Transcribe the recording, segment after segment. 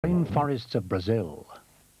Rainforests of Brazil.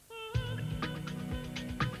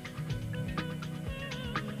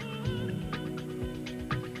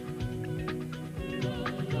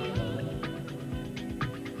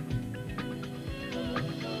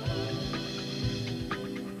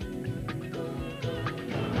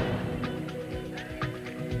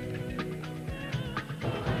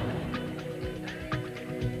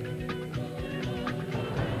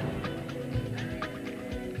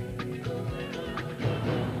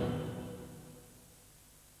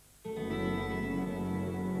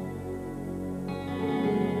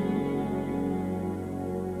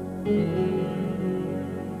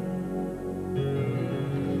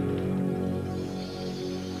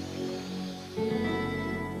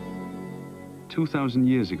 Two 2,000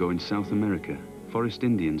 years ago in South America, forest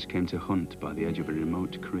Indians came to hunt by the edge of a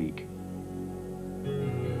remote creek.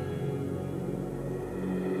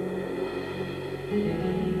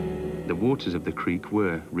 The waters of the creek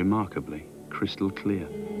were, remarkably, crystal clear.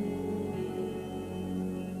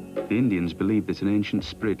 The Indians believed that an ancient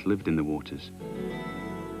spirit lived in the waters,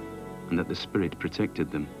 and that the spirit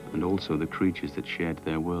protected them and also the creatures that shared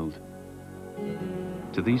their world.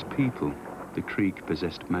 To these people, the creek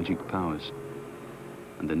possessed magic powers,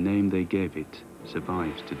 and the name they gave it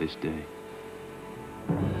survives to this day.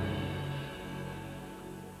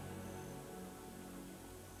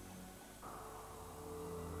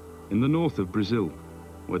 In the north of Brazil,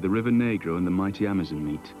 where the River Negro and the mighty Amazon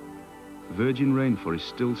meet, virgin rainforest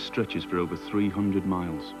still stretches for over 300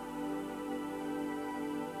 miles.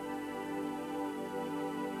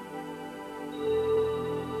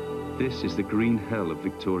 This is the green hell of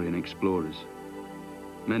Victorian explorers.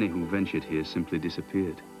 Many who ventured here simply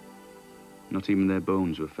disappeared. Not even their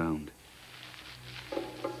bones were found.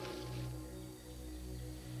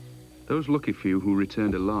 Those lucky few who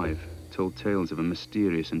returned alive told tales of a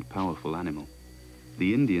mysterious and powerful animal.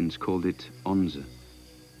 The Indians called it Onza,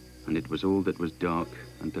 and it was all that was dark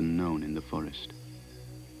and unknown in the forest.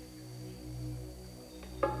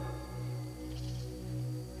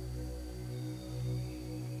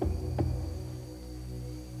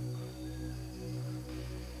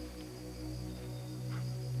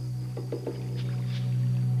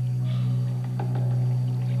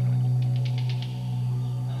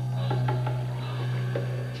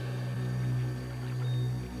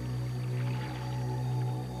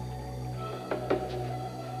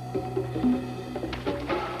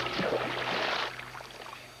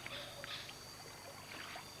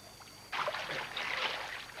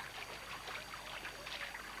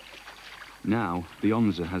 Now, the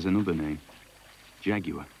Onza has another name,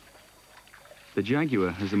 jaguar. The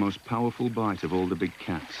jaguar has the most powerful bite of all the big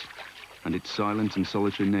cats, and its silent and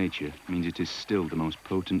solitary nature means it is still the most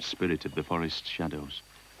potent spirit of the forest's shadows.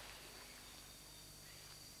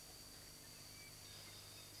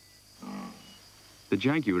 The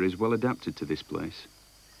jaguar is well adapted to this place.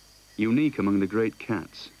 Unique among the great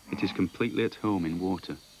cats, it is completely at home in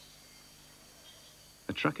water.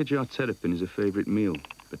 A trachyjar terrapin is a favorite meal,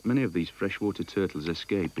 but many of these freshwater turtles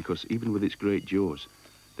escape because even with its great jaws,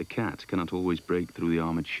 the cat cannot always break through the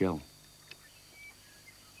armored shell.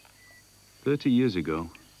 30 years ago,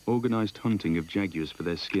 organized hunting of jaguars for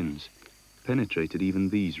their skins penetrated even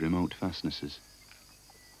these remote fastnesses.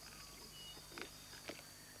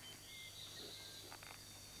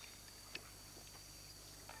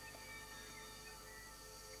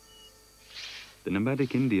 The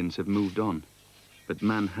nomadic Indians have moved on, but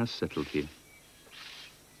man has settled here.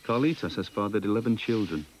 Carlitos has fathered 11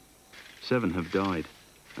 children. 7 have died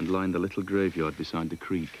and lie in the little graveyard beside the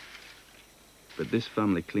creek. But this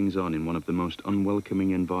family clings on in one of the most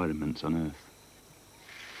unwelcoming environments on Earth.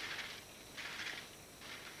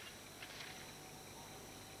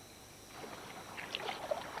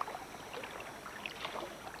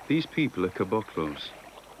 These people are caboclos,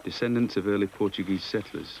 descendants of early Portuguese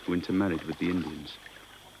settlers who intermarried with the Indians.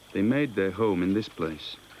 They made their home in this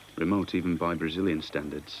place, remote even by Brazilian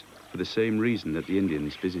standards, for the same reason that the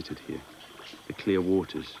Indians visited here, the clear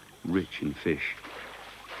waters, rich in fish,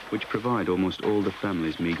 which provide almost all the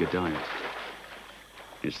family's meager diet.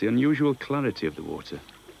 It's the unusual clarity of the water,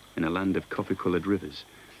 in a land of coffee-coloured rivers,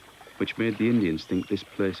 which made the Indians think this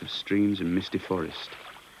place of streams and misty forest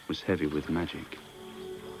was heavy with magic.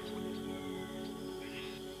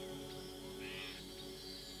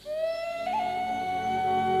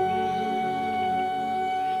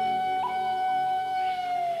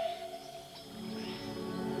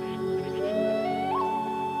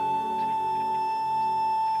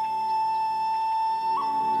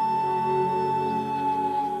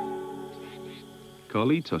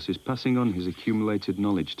 Carlitos is passing on his accumulated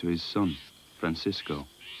knowledge to his son, Francisco.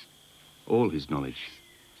 All his knowledge,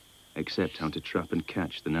 except how to trap and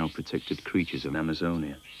catch the now protected creatures of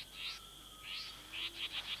Amazonia.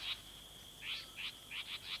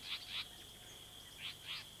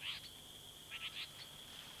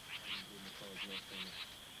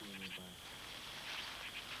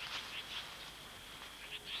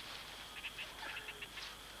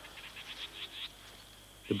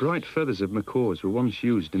 The bright feathers of macaws were once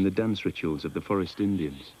used in the dance rituals of the forest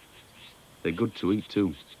Indians. They're good to eat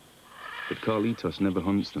too, but Carlitos never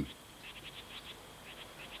hunts them.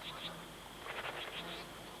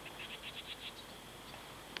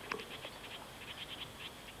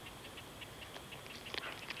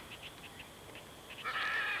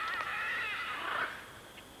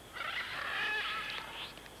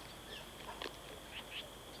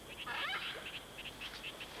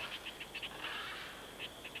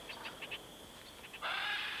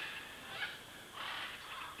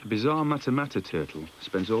 The bizarre mata-mata turtle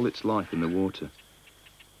spends all its life in the water.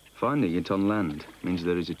 Finding it on land means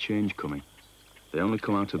there is a change coming. They only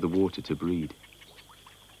come out of the water to breed.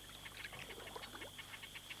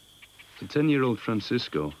 To 10-year-old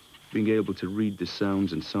Francisco, being able to read the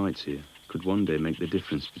sounds and sights here could one day make the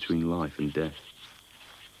difference between life and death.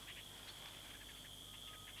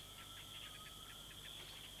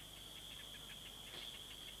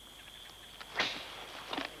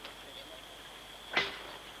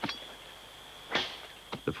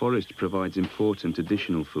 The forest provides important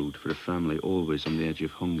additional food for a family always on the edge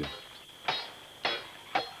of hunger.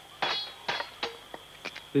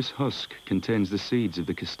 This husk contains the seeds of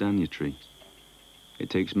the castagna tree. It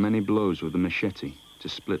takes many blows with a machete to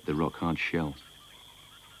split the rock-hard shell.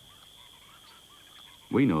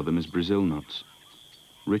 We know them as Brazil nuts.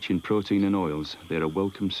 Rich in protein and oils, they're a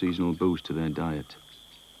welcome seasonal boost to their diet.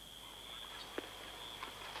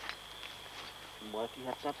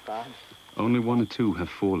 Only one or two have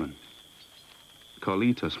fallen.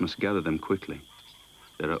 Carlitos must gather them quickly.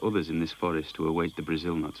 There are others in this forest who await the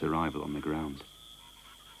Brazil nut's arrival on the ground.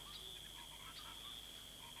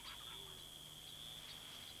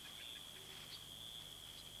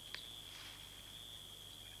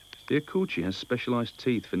 The akuchi has specialized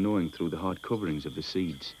teeth for gnawing through the hard coverings of the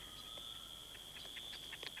seeds.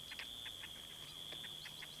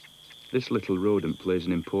 This little rodent plays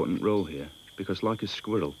an important role here because, like a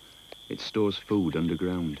squirrel, it stores food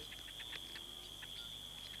underground.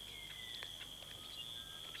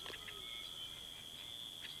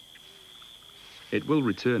 It will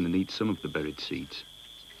return and eat some of the buried seeds,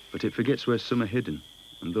 but it forgets where some are hidden,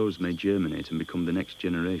 and those may germinate and become the next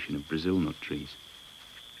generation of Brazil nut trees.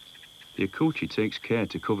 The akuchi takes care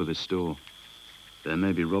to cover the store. There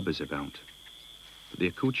may be robbers about, but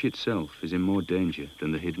the akuchi itself is in more danger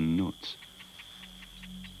than the hidden nuts.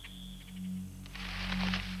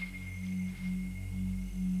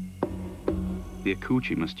 The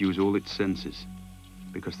akuchi must use all its senses,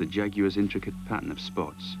 because the jaguar's intricate pattern of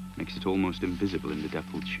spots makes it almost invisible in the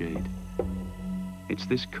dappled shade. It's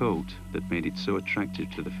this coat that made it so attractive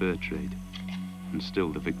to the fur trade, and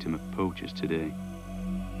still the victim of poachers today.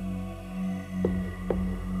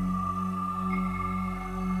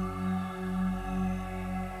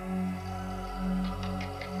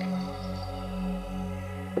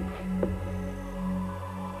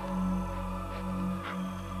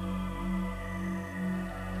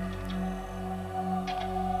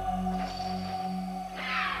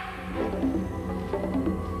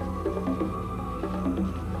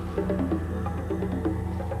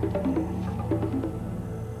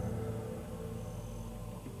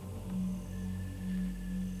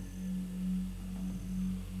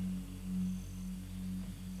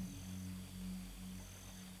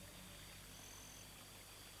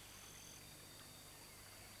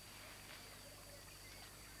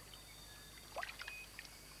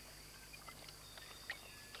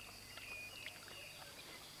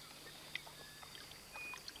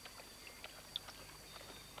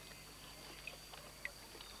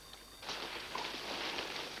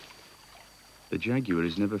 The jaguar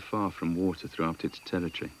is never far from water throughout its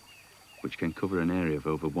territory, which can cover an area of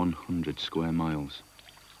over 100 square miles.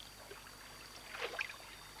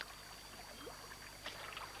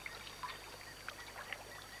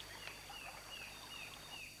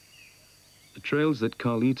 The trails that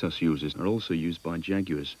Carlitos uses are also used by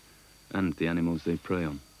jaguars and the animals they prey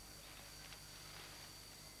on.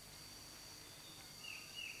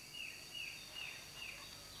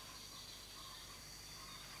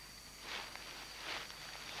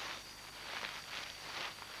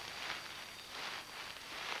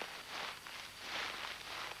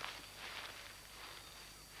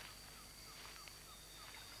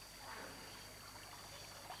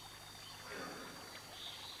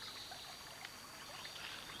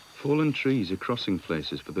 Fallen trees are crossing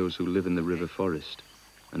places for those who live in the river forest,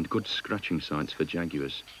 and good scratching sites for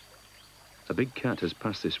jaguars. A big cat has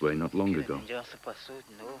passed this way not long ago.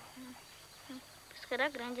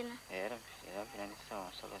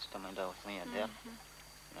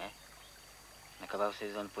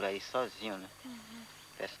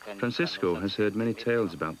 Francisco has heard many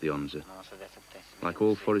tales about the Onza. Like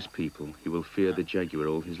all forest people, he will fear the jaguar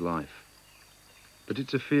all his life. But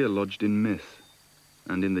it's a fear lodged in myth,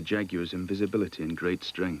 and in the jaguar's invisibility and great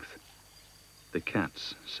strength. The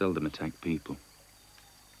cats seldom attack people.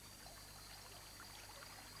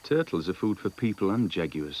 Turtles are food for people and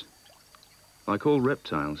jaguars. Like all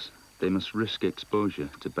reptiles, they must risk exposure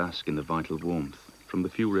to bask in the vital warmth from the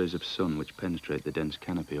few rays of sun which penetrate the dense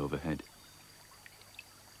canopy overhead.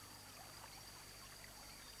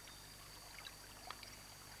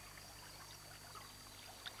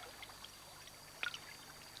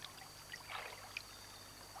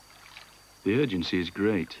 The urgency is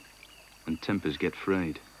great, and tempers get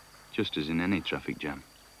frayed, just as in any traffic jam.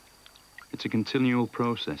 It's a continual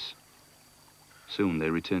process. Soon they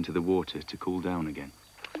return to the water to cool down again.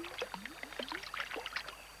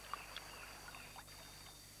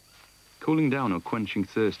 Cooling down or quenching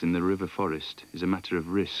thirst in the river forest is a matter of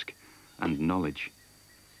risk and knowledge.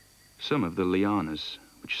 Some of the lianas,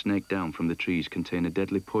 which snake down from the trees, contain a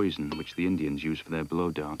deadly poison which the Indians use for their blow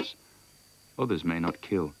darts. Others may not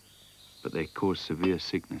kill, but they cause severe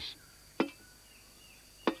sickness.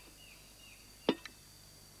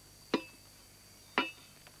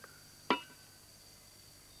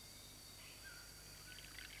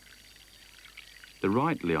 The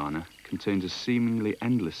right liana contains a seemingly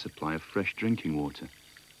endless supply of fresh drinking water.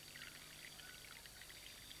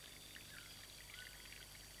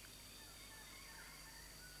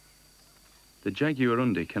 The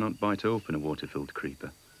jaguarundi cannot bite open a water-filled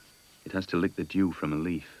creeper. It has to lick the dew from a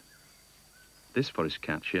leaf. This forest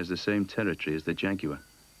cat shares the same territory as the jaguar,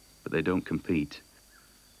 but they don't compete.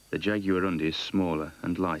 The jaguarundi is smaller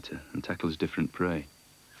and lighter and tackles different prey.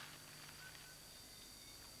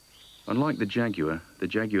 Unlike the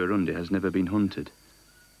jaguarundi has never been hunted.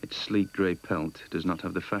 Its sleek grey pelt does not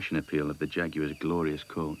have the fashion appeal of the jaguar's glorious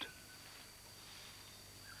coat.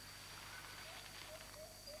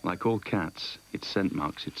 Like all cats, its scent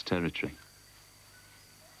marks its territory.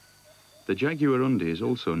 The jaguarundi is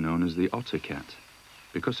also known as the otter cat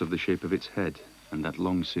because of the shape of its head and that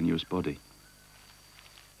long, sinuous body.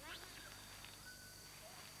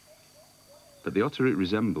 But the otter it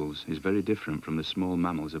resembles is very different from the small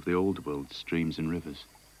mammals of the old world, streams and rivers.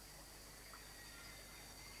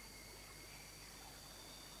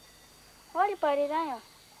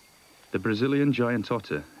 The Brazilian giant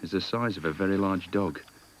otter is the size of a very large dog,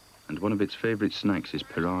 and one of its favourite snacks is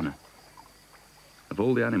piranha. Of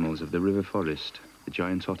all the animals of the river forest, the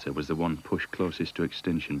giant otter was the one pushed closest to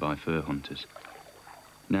extinction by fur hunters.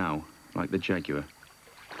 Now, like the jaguar,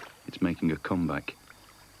 it's making a comeback.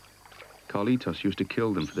 Carlitos used to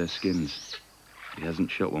kill them for their skins. He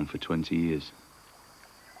hasn't shot one for 20 years.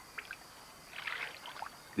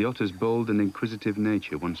 The otter's bold and inquisitive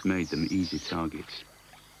nature once made them easy targets.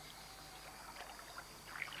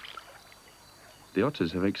 The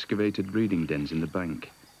otters have excavated breeding dens in the bank.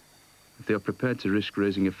 If they are prepared to risk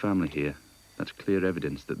raising a family here, that's clear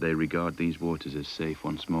evidence that they regard these waters as safe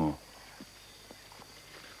once more.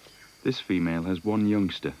 This female has one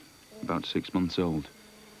youngster, about 6 months old.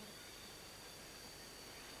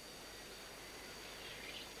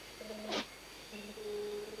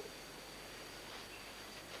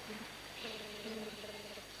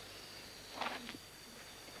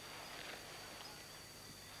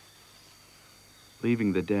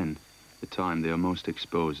 Leaving the den, the time they are most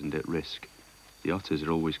exposed and at risk, the otters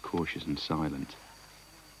are always cautious and silent.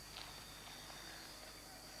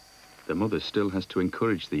 The mother still has to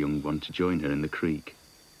encourage the young one to join her in the creek.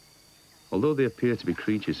 Although they appear to be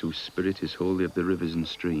creatures whose spirit is wholly of the rivers and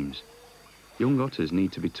streams, young otters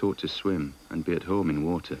need to be taught to swim and be at home in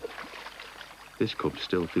water. This cub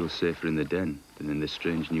still feels safer in the den than in this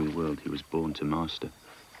strange new world he was born to master.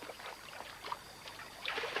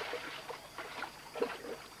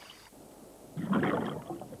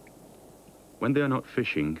 When they are not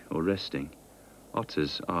fishing or resting,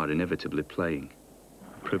 otters are inevitably playing,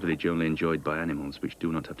 a privilege only enjoyed by animals which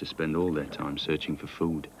do not have to spend all their time searching for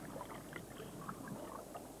food.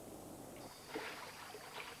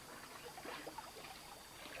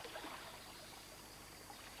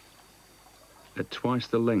 At twice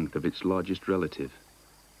the length of its largest relative,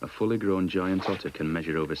 a fully grown giant otter can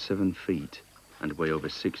measure over 7 feet and weigh over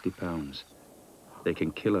 60 pounds. They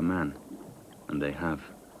can kill a man, and they have.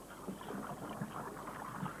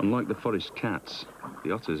 Unlike the forest cats,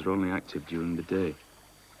 the otters are only active during the day.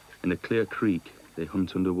 In a clear creek, they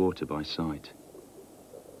hunt underwater by sight.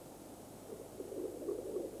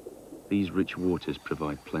 These rich waters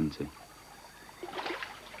provide plenty.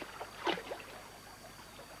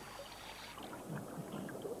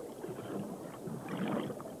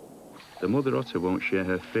 The mother otter won't share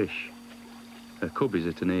her fish. Her cub is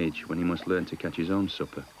at an age when he must learn to catch his own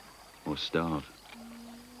supper, or starve.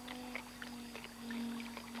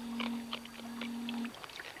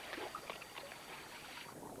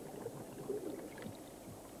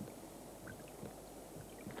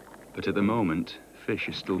 But at the moment, fish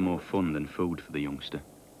is still more fun than food for the youngster.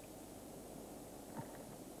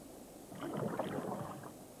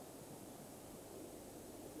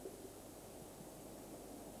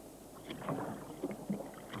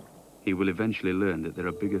 He will eventually learn that there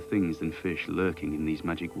are bigger things than fish lurking in these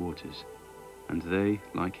magic waters, and they,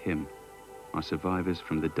 like him, are survivors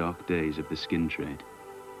from the dark days of the skin trade.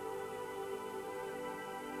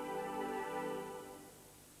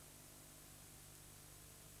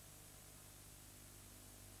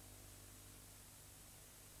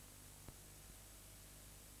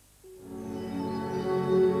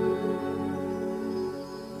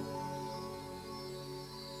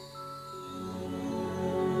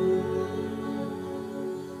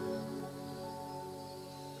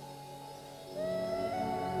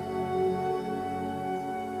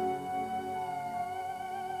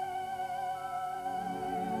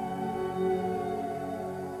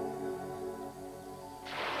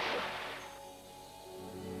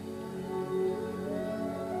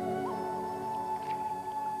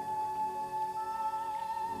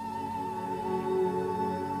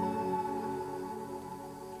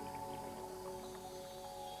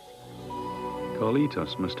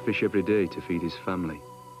 Carlitos must fish every day to feed his family.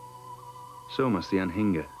 So must the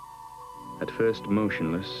anhinga, at first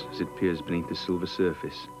motionless as it peers beneath the silver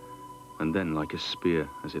surface, and then like a spear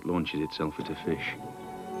as it launches itself at a fish.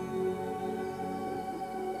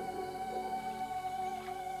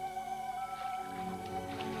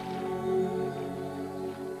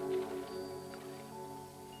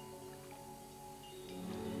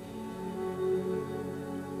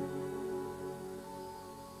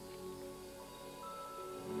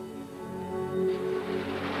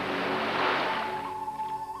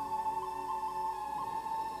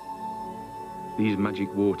 These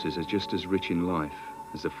magic waters are just as rich in life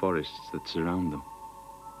as the forests that surround them.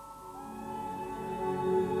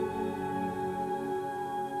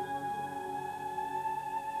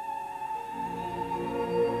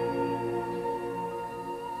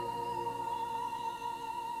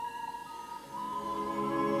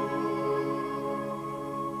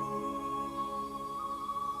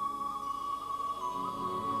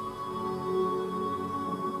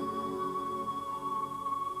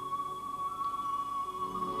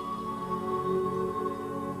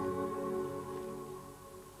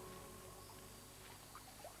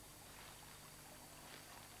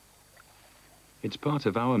 It's part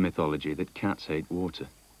of our mythology that cats hate water.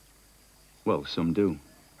 Well, some do,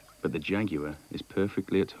 but the jaguar is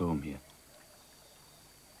perfectly at home here.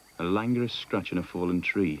 A languorous scratch on a fallen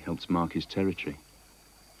tree helps mark his territory.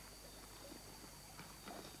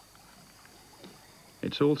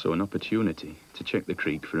 It's also an opportunity to check the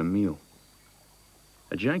creek for a meal.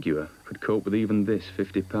 A jaguar could cope with even this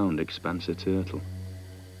 50-pound expanser turtle.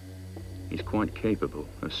 He's quite capable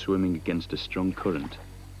of swimming against a strong current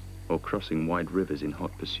or crossing wide rivers in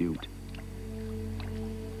hot pursuit.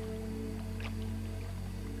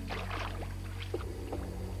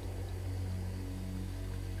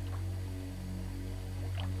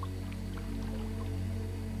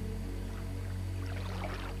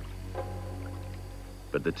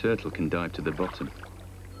 But the turtle can dive to the bottom.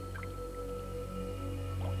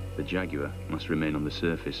 The jaguar must remain on the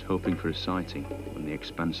surface, hoping for a sighting when the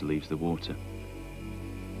expanser leaves the water.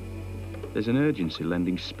 There's an urgency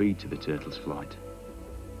lending speed to the turtle's flight,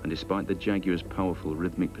 and despite the jaguar's powerful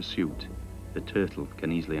rhythmic pursuit, the turtle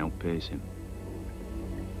can easily outpace him.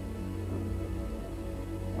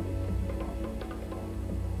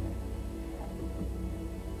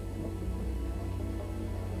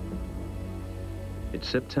 It's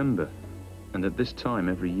September, and at this time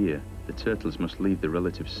every year, the turtles must leave the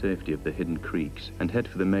relative safety of the hidden creeks and head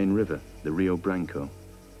for the main river, the Rio Branco,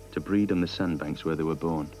 to breed on the sandbanks where they were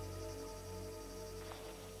born.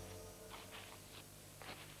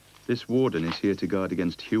 This warden is here to guard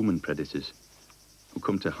against human predators who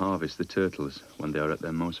come to harvest the turtles when they are at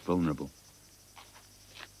their most vulnerable.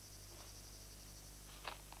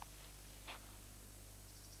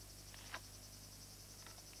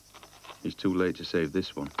 It's too late to save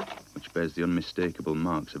this one, which bears the unmistakable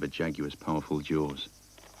marks of a jaguar's powerful jaws.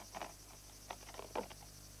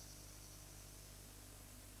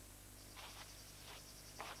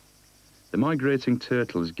 The migrating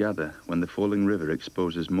turtles gather when the falling river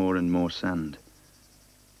exposes more and more sand.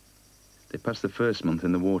 They pass the first month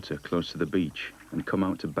in the water close to the beach and come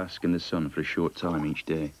out to bask in the sun for a short time each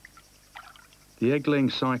day. The egg-laying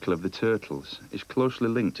cycle of the turtles is closely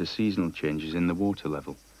linked to seasonal changes in the water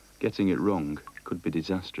level. Getting it wrong could be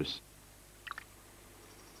disastrous.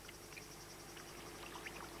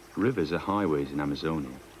 Rivers are highways in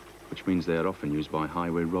Amazonia, which means they are often used by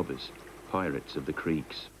highway robbers, pirates of the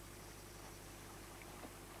creeks.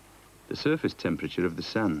 The surface temperature of the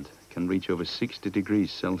sand can reach over 60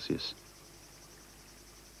 degrees Celsius.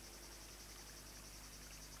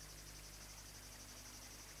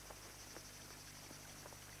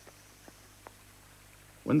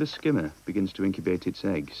 When the skimmer begins to incubate its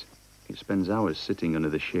eggs, it spends hours sitting under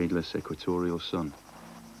the shadeless equatorial sun.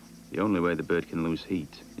 The only way the bird can lose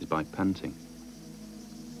heat is by panting.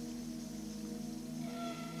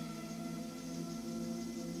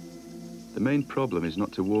 The main problem is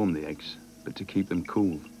not to warm the eggs, but to keep them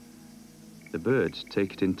cool. The birds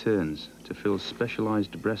take it in turns to fill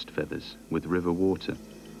specialized breast feathers with river water.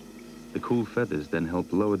 The cool feathers then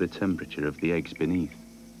help lower the temperature of the eggs beneath.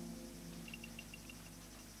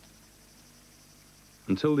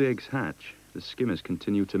 Until the eggs hatch, the skimmers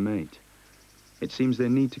continue to mate. It seems they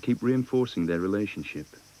need to keep reinforcing their relationship,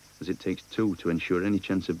 as it takes two to ensure any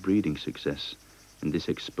chance of breeding success in this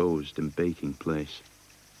exposed and baking place.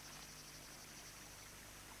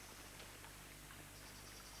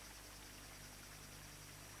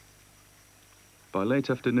 By late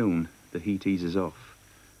afternoon, the heat eases off.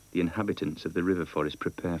 The inhabitants of the river forest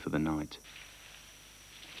prepare for the night.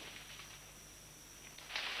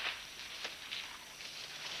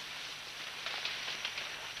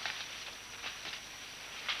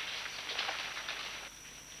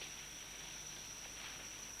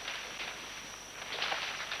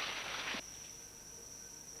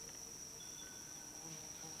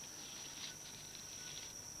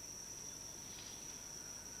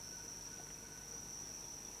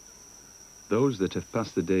 Those that have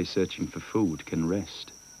passed the day searching for food can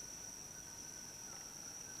rest.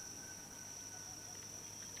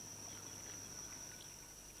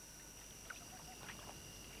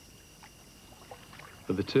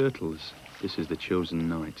 For the turtles, this is the chosen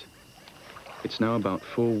night. It's now about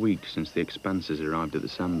 4 weeks since the expanses arrived at the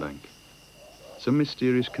sandbank. Some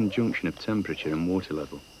mysterious conjunction of temperature and water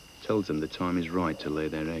level tells them the time is right to lay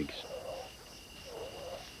their eggs.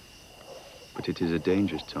 But it is a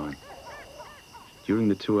dangerous time. During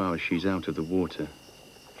the 2 hours she's out of the water,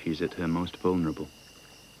 she's at her most vulnerable.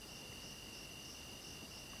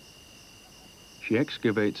 She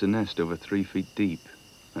excavates a nest over 3 feet deep,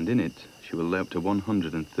 and in it she will lay up to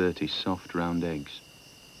 130 soft, round eggs.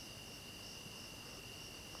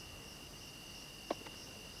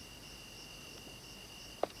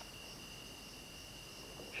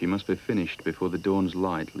 She must be finished before the dawn's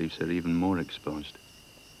light leaves her even more exposed.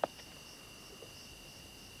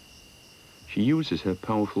 She uses her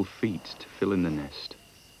powerful feet to fill in the nest,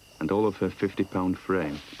 and all of her 50-pound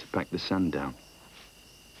frame to pack the sand down.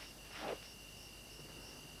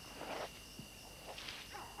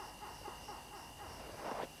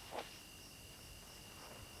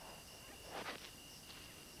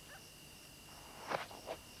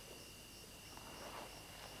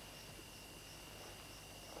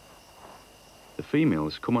 The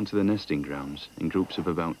females come onto the nesting grounds in groups of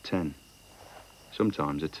about 10.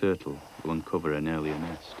 Sometimes a turtle will uncover an earlier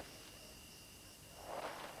nest.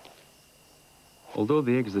 Although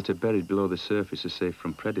the eggs that are buried below the surface are safe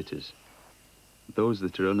from predators, those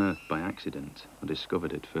that are unearthed by accident are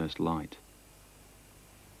discovered at first light.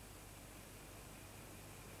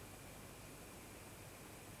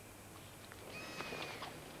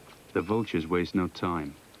 The vultures waste no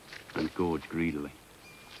time and gorge greedily.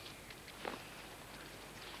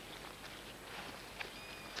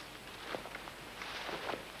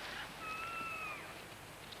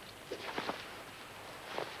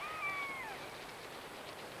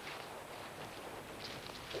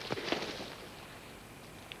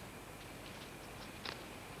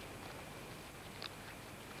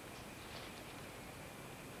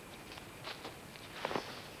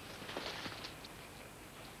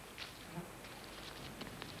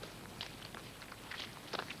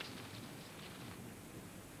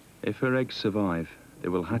 If her eggs survive, they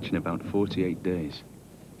will hatch in about 48 days.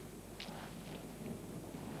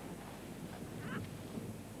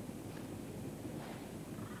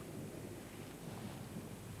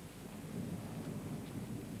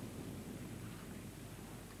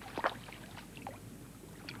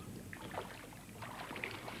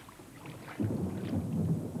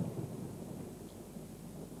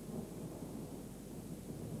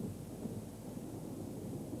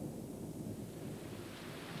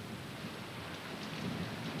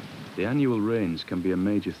 The annual rains can be a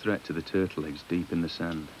major threat to the turtle eggs deep in the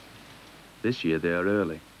sand. This year they are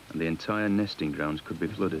early, and the entire nesting grounds could be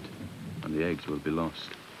flooded, and the eggs will be lost.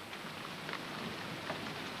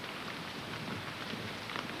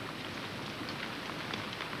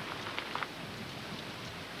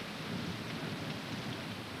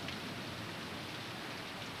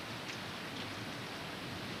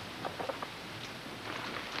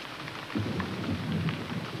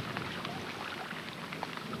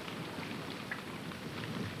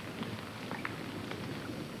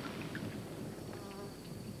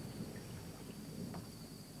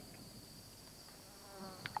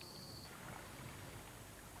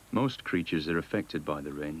 Most creatures are affected by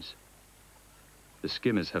the rains. The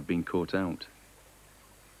skimmers have been caught out.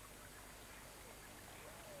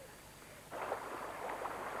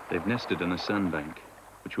 They've nested on a sandbank,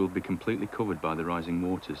 which will be completely covered by the rising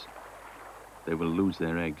waters. They will lose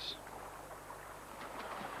their eggs.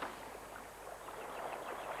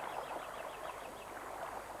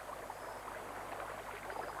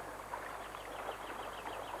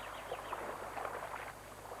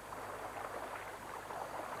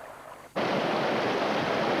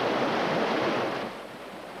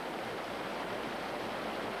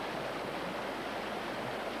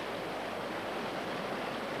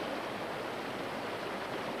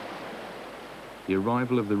 The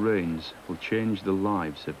arrival of the rains will change the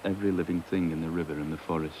lives of every living thing in the river and the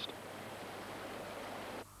forest.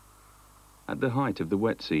 At the height of the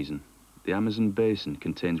wet season, the Amazon basin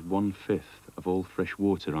contains 1/5 of all fresh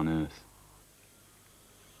water on Earth.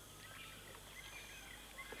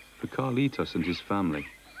 For Carlitos and his family,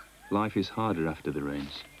 life is harder after the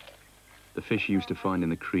rains. The fish he used to find in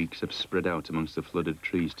the creeks have spread out amongst the flooded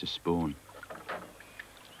trees to spawn.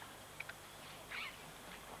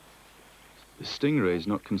 The stingray is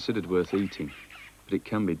not considered worth eating, but it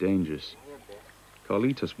can be dangerous.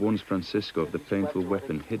 Carlitos warns Francisco of the painful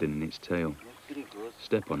weapon hidden in its tail.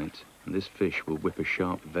 Step on it, and this fish will whip a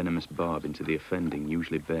sharp, venomous barb into the offending,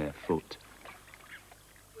 usually bare foot.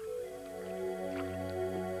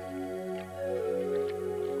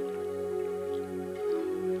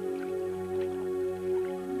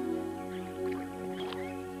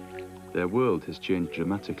 Their world has changed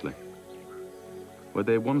dramatically. Where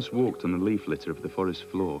they once walked on the leaf litter of the forest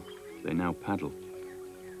floor, they now paddle.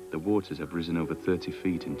 The waters have risen over 30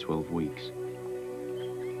 feet in 12 weeks.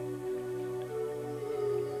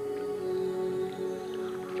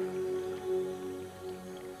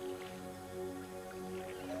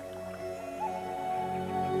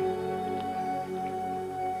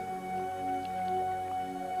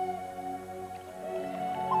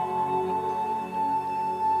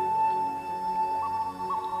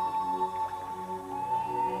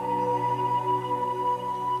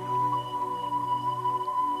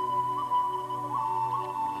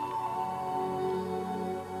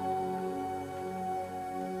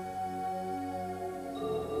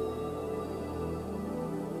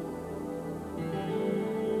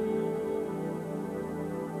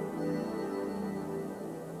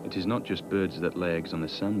 It is not just birds that lay eggs on the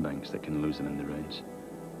sandbanks that can lose them in the rains.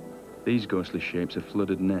 These ghostly shapes are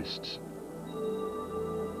flooded nests.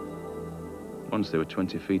 Once they were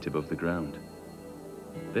 20 feet above the ground.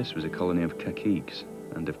 This was a colony of caciques,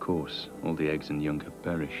 and of course, all the eggs and young have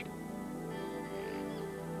perished.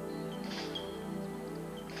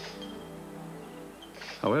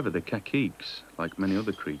 However, the caciques, like many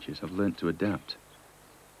other creatures, have learnt to adapt.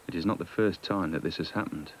 It is not the first time that this has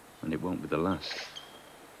happened, and it won't be the last.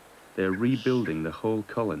 They are rebuilding the whole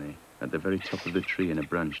colony at the very top of the tree in a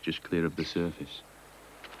branch just clear of the surface.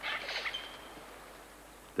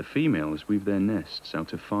 The females weave their nests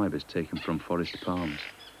out of fibres taken from forest palms.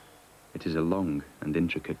 It is a long and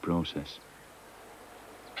intricate process.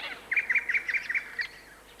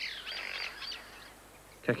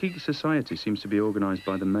 Cacique society seems to be organised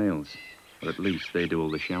by the males, or at least they do all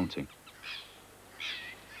the shouting.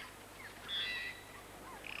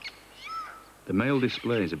 The male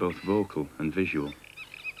displays are both vocal and visual.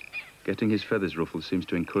 Getting his feathers ruffled seems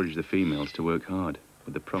to encourage the females to work hard,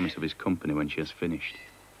 with the promise of his company when she has finished.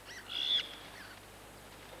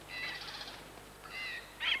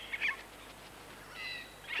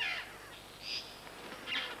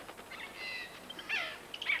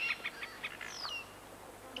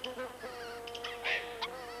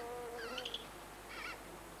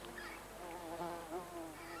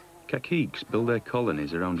 Caciques build their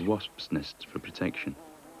colonies around wasps' nests for protection.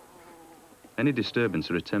 Any disturbance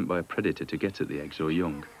or attempt by a predator to get at the eggs or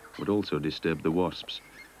young would also disturb the wasps,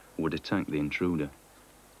 or would attack the intruder.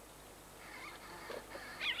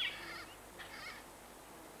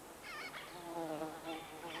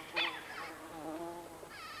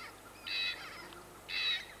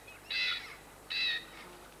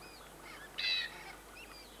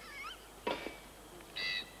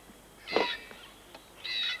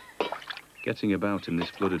 Getting about in this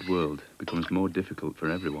flooded world becomes more difficult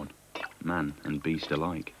for everyone, man and beast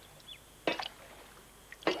alike.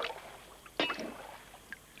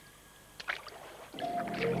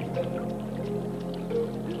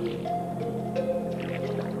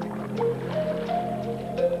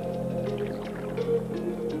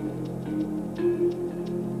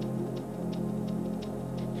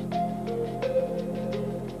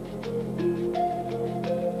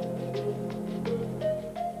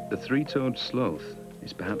 The three-toed sloth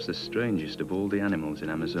is perhaps the strangest of all the animals in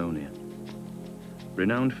Amazonia.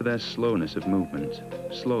 Renowned for their slowness of movement,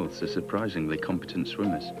 sloths are surprisingly competent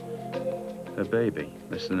swimmers. A baby,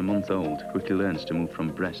 less than a month old, quickly learns to move from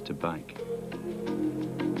breast to back.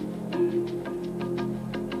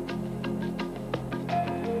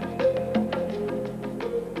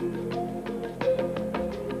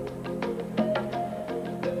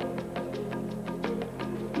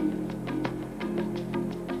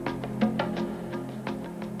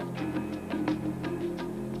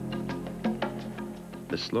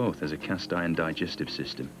 The sloth has a cast-iron digestive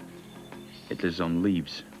system. It lives on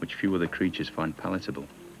leaves, which few other creatures find palatable.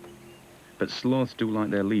 But sloths do like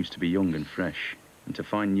their leaves to be young and fresh, and to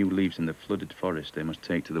find new leaves in the flooded forest they must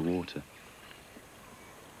take to the water.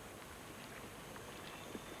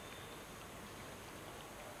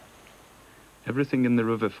 Everything in the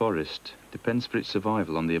river forest depends for its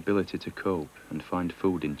survival on the ability to cope and find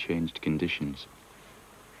food in changed conditions.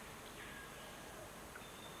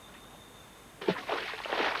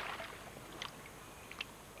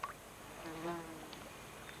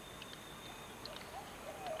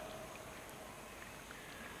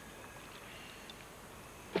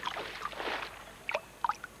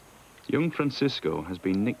 Young Francisco has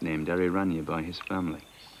been nicknamed Ariranha by his family.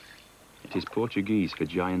 It is Portuguese for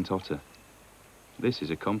giant otter. This is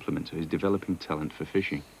a compliment to his developing talent for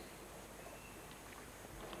fishing.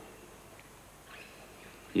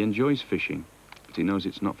 He enjoys fishing, but he knows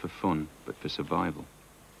it's not for fun, but for survival.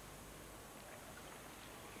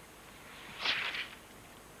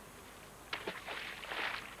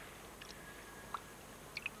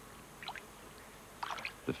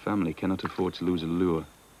 The family cannot afford to lose a lure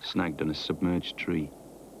snagged on a submerged tree.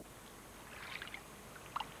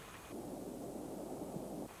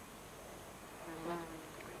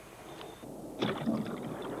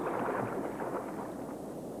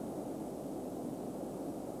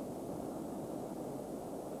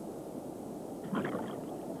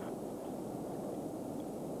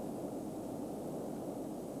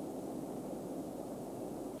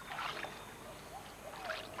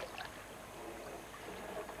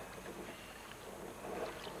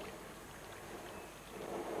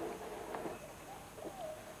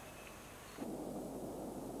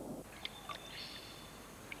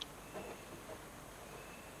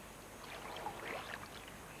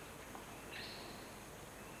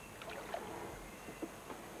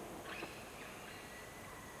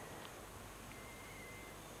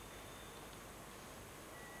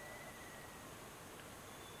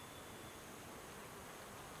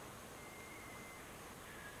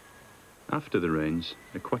 After the rains,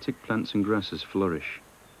 aquatic plants and grasses flourish.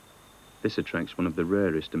 This attracts one of the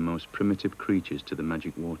rarest and most primitive creatures to the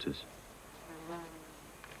magic waters.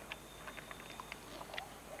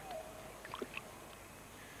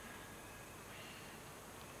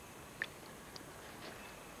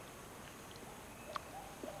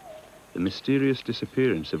 The mysterious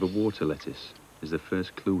disappearance of a water lettuce is the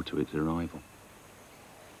first clue to its arrival.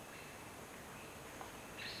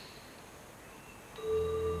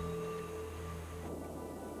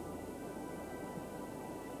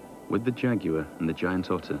 With the jaguar and the giant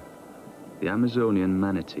otter, the Amazonian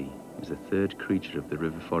manatee is the third creature of the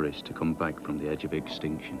river forest to come back from the edge of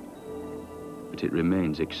extinction. But it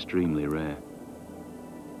remains extremely rare.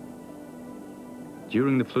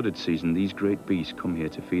 During the flooded season, these great beasts come here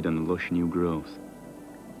to feed on the lush new growth.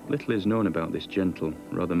 Little is known about this gentle,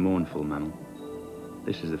 rather mournful mammal.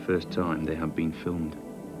 This is the first time they have been filmed.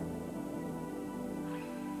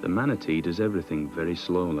 The manatee does everything very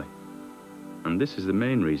slowly. And this is the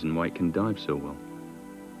main reason why it can dive so well.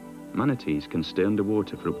 Manatees can stay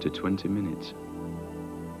underwater for up to 20 minutes.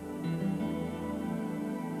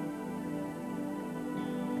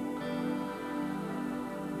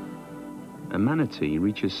 A manatee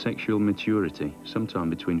reaches sexual maturity sometime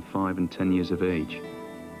between 5 and 10 years of age,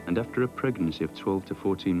 and after a pregnancy of 12 to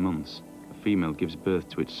 14 months, a female gives birth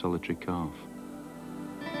to its solitary calf.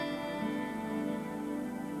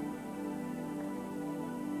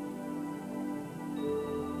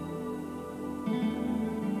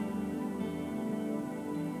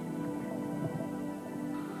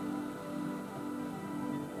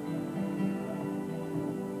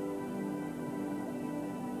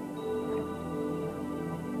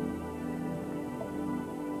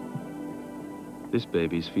 This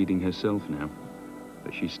baby is feeding herself now,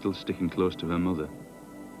 but she's still sticking close to her mother.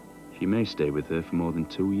 She may stay with her for more than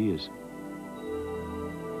 2 years.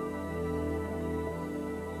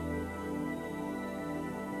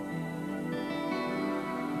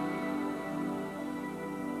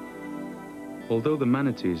 Although the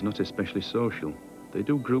manatee is not especially social, they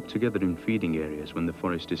do group together in feeding areas when the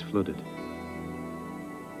forest is flooded.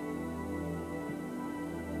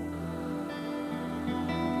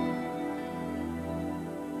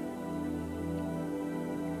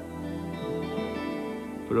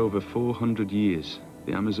 For over 400 years,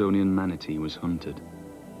 the Amazonian manatee was hunted.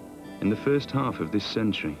 In the first half of this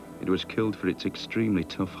century, it was killed for its extremely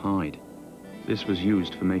tough hide. This was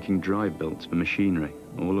used for making drive belts for machinery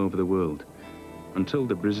all over the world, until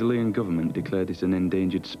the Brazilian government declared it an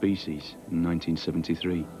endangered species in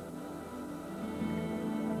 1973.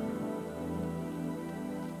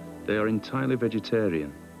 They are entirely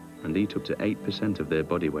vegetarian and eat up to 8% of their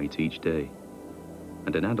body weight each day,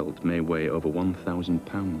 and an adult may weigh over 1,000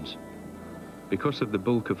 pounds. Because of the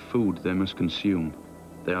bulk of food they must consume,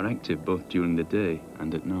 they are active both during the day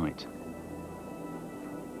and at night.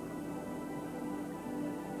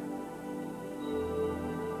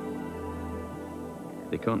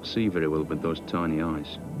 They can't see very well with those tiny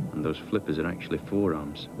eyes, and those flippers are actually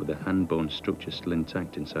forearms with a hand bone structure still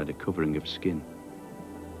intact inside a covering of skin.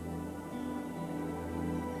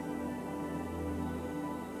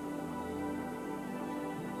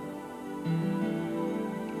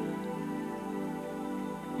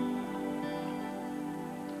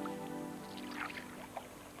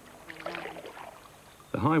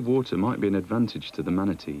 The high water might be an advantage to the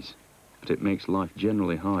manatees, but it makes life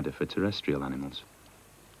generally harder for terrestrial animals.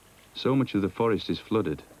 So much of the forest is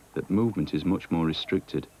flooded that movement is much more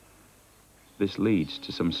restricted. This leads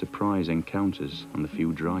to some surprise encounters on the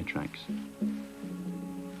few dry tracks.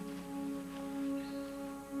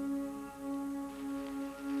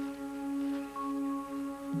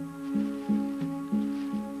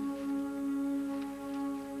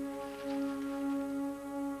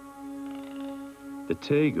 The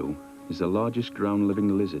tegu is the largest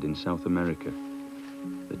ground-living lizard in South America.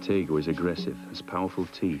 The tegu is aggressive, has powerful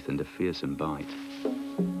teeth and a fearsome bite.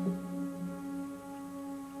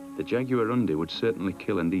 The jaguarundi would certainly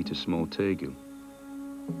kill and eat a small tegu,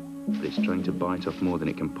 but it's trying to bite off more than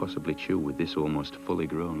it can possibly chew with this almost fully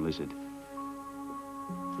grown lizard.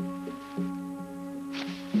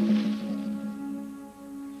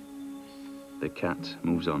 The cat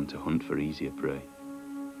moves on to hunt for easier prey.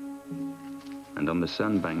 And on the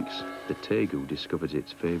sandbanks, the tegu discovers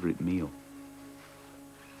its favorite meal.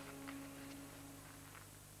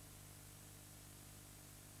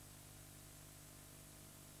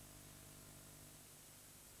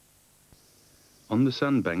 On the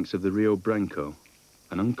sandbanks of the Rio Branco,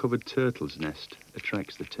 an uncovered turtle's nest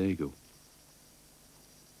attracts the tegu.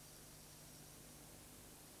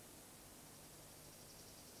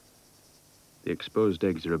 The exposed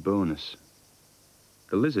eggs are a bonus.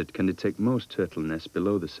 The lizard can detect most turtle nests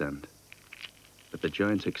below the sand, but the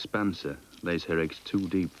giant expanser lays her eggs too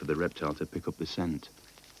deep for the reptile to pick up the scent.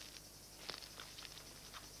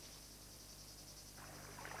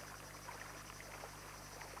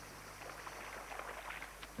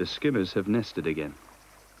 The skimmers have nested again.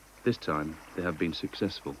 This time, they have been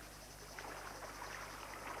successful.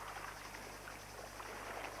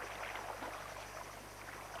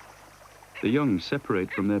 The young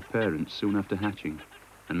separate from their parents soon after hatching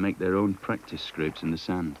and make their own practice scrapes in the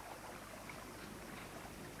sand.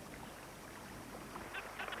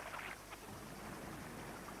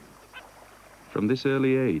 From this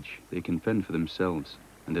early age, they can fend for themselves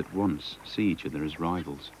and at once see each other as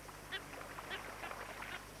rivals.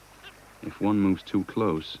 If one moves too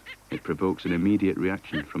close, it provokes an immediate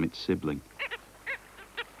reaction from its sibling.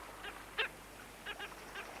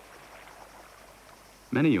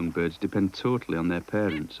 Many young birds depend totally on their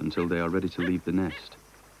parents until they are ready to leave the nest,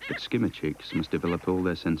 but skimmer chicks must develop all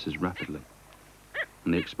their senses rapidly.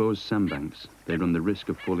 On the exposed sandbanks, they run the risk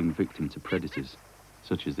of falling victim to predators,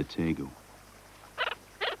 such as the tegu.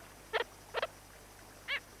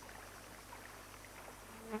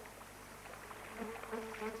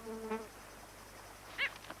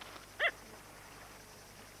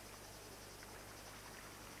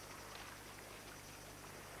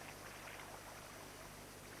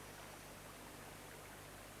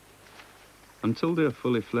 Until they are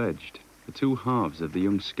fully fledged, the two halves of the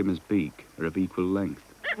young skimmer's beak are of equal length,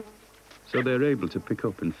 so they are able to pick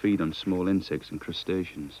up and feed on small insects and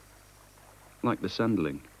crustaceans, like the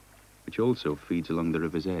sandling, which also feeds along the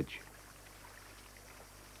river's edge.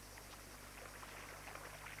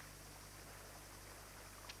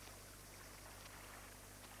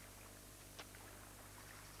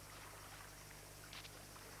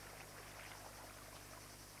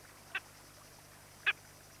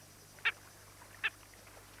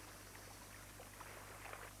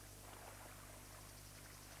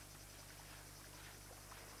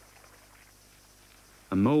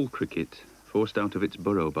 A mole cricket, forced out of its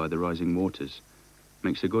burrow by the rising waters,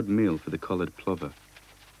 makes a good meal for the collared plover.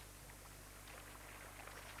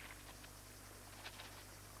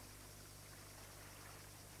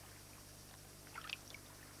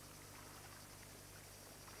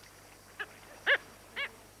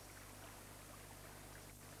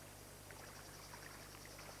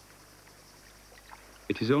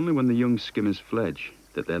 It is only when the young skimmers fledge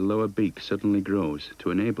that their lower beak suddenly grows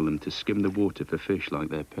to enable them to skim the water for fish like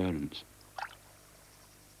their parents.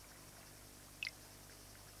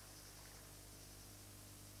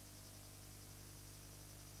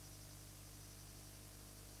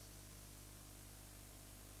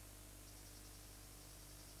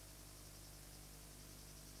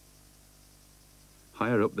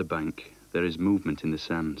 Higher up the bank, there is movement in the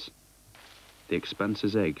sands. The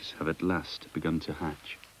expanse's eggs have at last begun to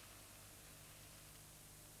hatch.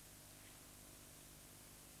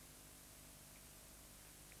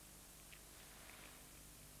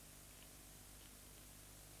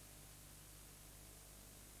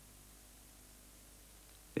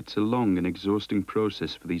 It's a long and exhausting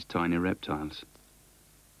process for these tiny reptiles.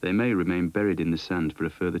 They may remain buried in the sand for a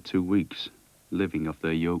further 2 weeks, living off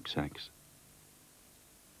their yolk sacs.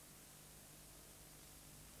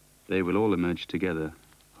 They will all emerge together,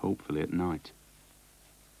 hopefully at night.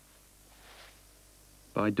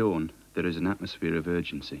 By dawn, there is an atmosphere of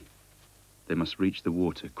urgency. They must reach the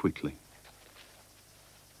water quickly.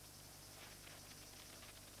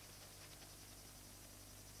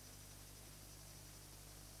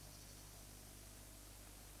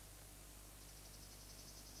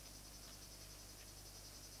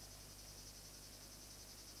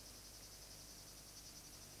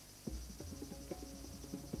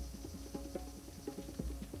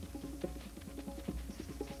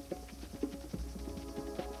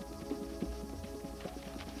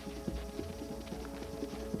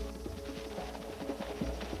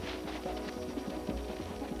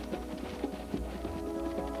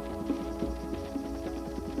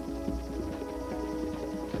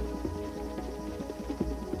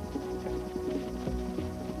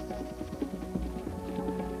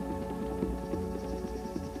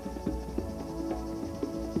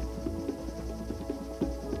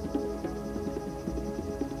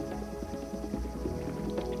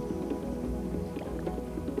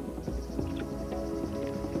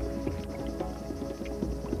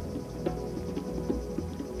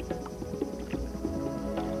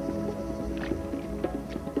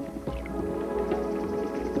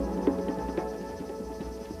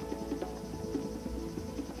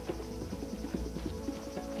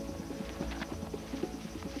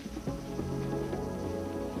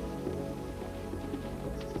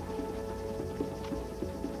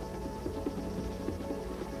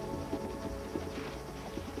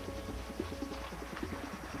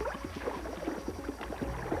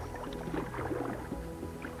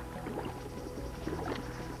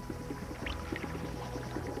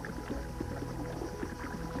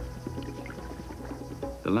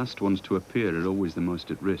 The last ones to appear are always the most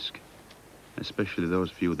at risk, especially those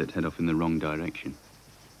few that head off in the wrong direction.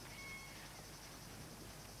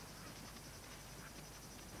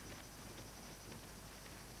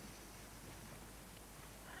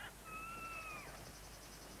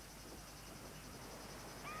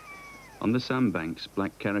 On the sandbanks,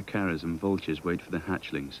 black caracaras and vultures wait for the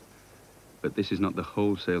hatchlings, but this is not the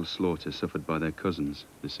wholesale slaughter suffered by their cousins,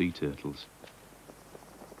 the sea turtles.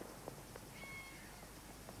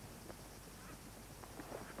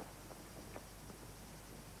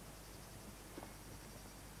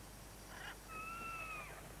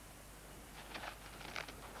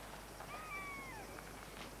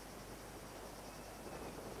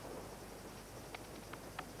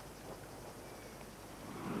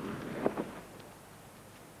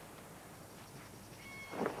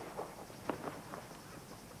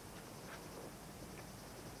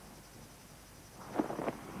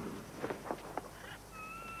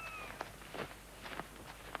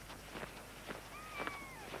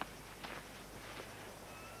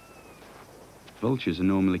 Vultures are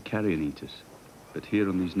normally carrion eaters, but here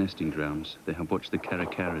on these nesting grounds, they have watched the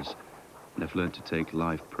caracaras and have learned to take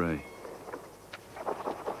live prey.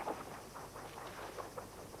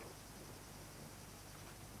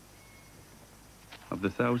 Of the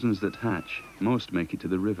thousands that hatch, most make it to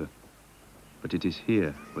the river, but it is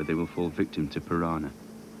here where they will fall victim to piranha,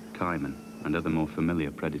 caiman, and other more familiar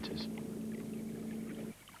predators.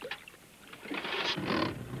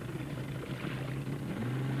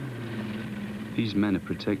 These men are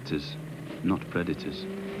protectors, not predators.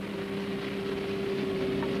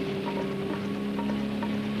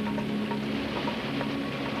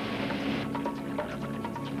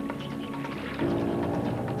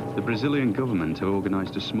 The Brazilian government have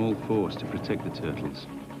organized a small force to protect the turtles.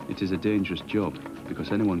 It is a dangerous job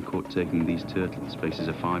because anyone caught taking these turtles faces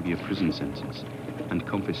a 5-year prison sentence and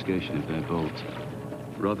confiscation of their boat.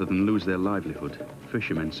 Rather than lose their livelihood,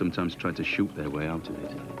 fishermen sometimes try to shoot their way out of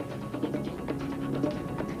it.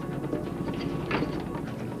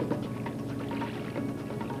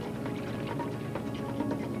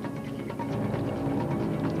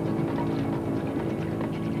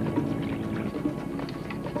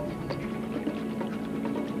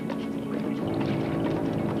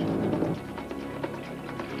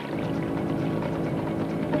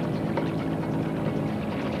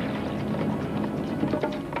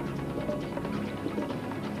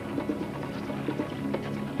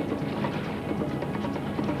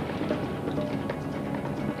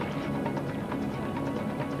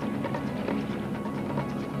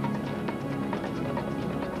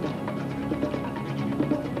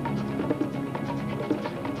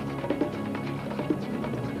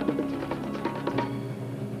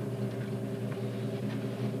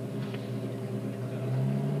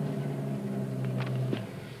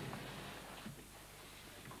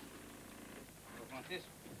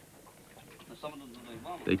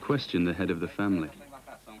 They question the head of the family.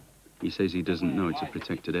 He says he doesn't know it's a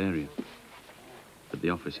protected area, but the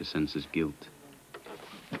officer senses guilt.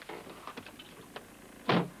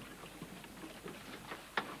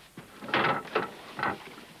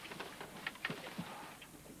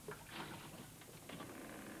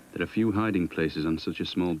 There are few hiding places on such a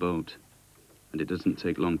small boat, and it doesn't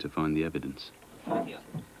take long to find the evidence.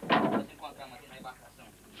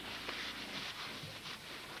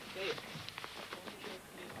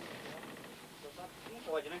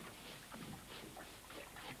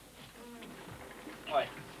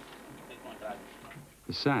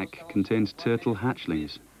 The sack contains turtle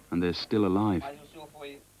hatchlings, and they're still alive.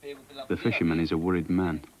 The fisherman is a worried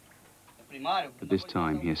man, but this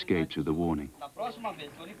time he escapes with a warning.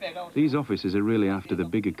 These officers are really after the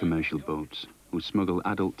bigger commercial boats who smuggle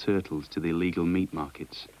adult turtles to the illegal meat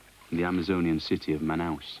markets in the Amazonian city of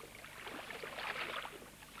Manaus.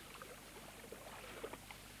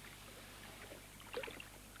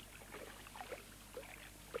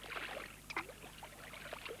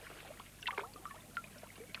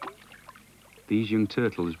 These young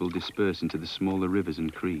turtles will disperse into the smaller rivers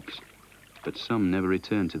and creeks, but some never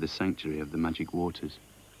return to the sanctuary of the magic waters.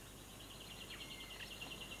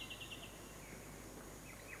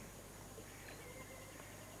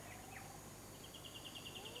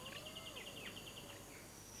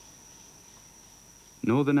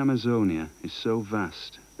 Northern Amazonia is so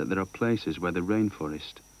vast that there are places where the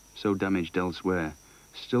rainforest, so damaged elsewhere,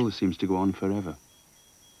 still seems to go on forever.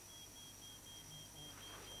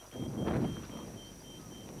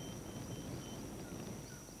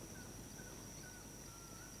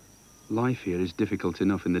 Life here is difficult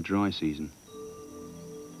enough in the dry season,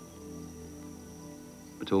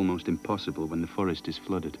 but almost impossible when the forest is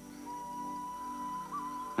flooded.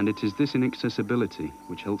 And it is this inaccessibility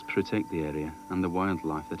which helps protect the area and the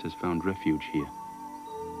wildlife that has found refuge here.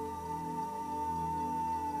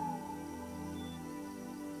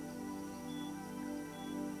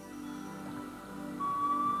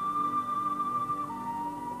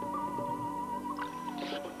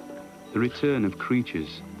 The return of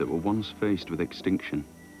creatures that were once faced with extinction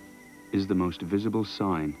is the most visible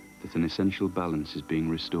sign that an essential balance is being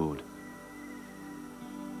restored.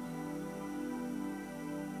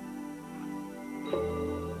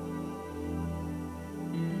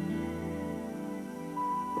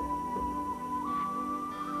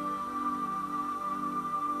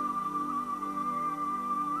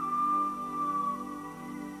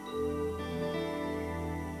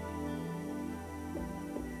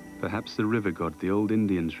 Perhaps the river god the old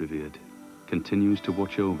Indians revered continues to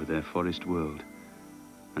watch over their forest world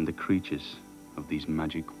and the creatures of these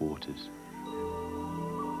magic waters.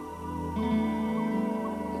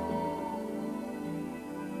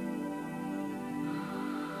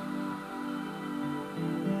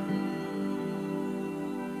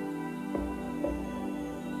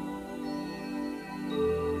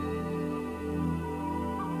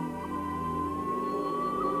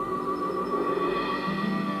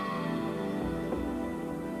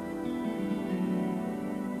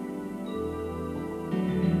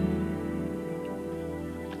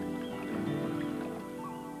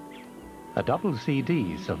 A double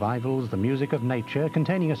CD, Survivals, the Music of Nature,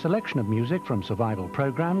 containing a selection of music from survival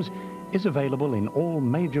programs, is available in all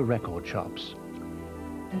major record shops.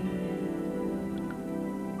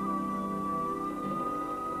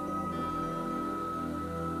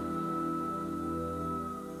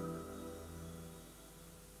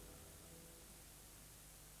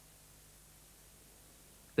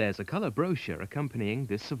 There's a colour brochure accompanying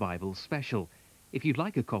this survival special. If you'd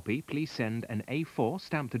like a copy, please send an A4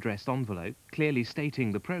 stamped addressed envelope clearly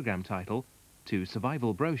stating the programme title to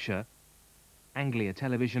Survival Brochure, Anglia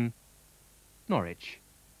Television, Norwich,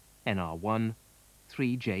 NR1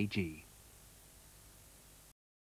 3JG.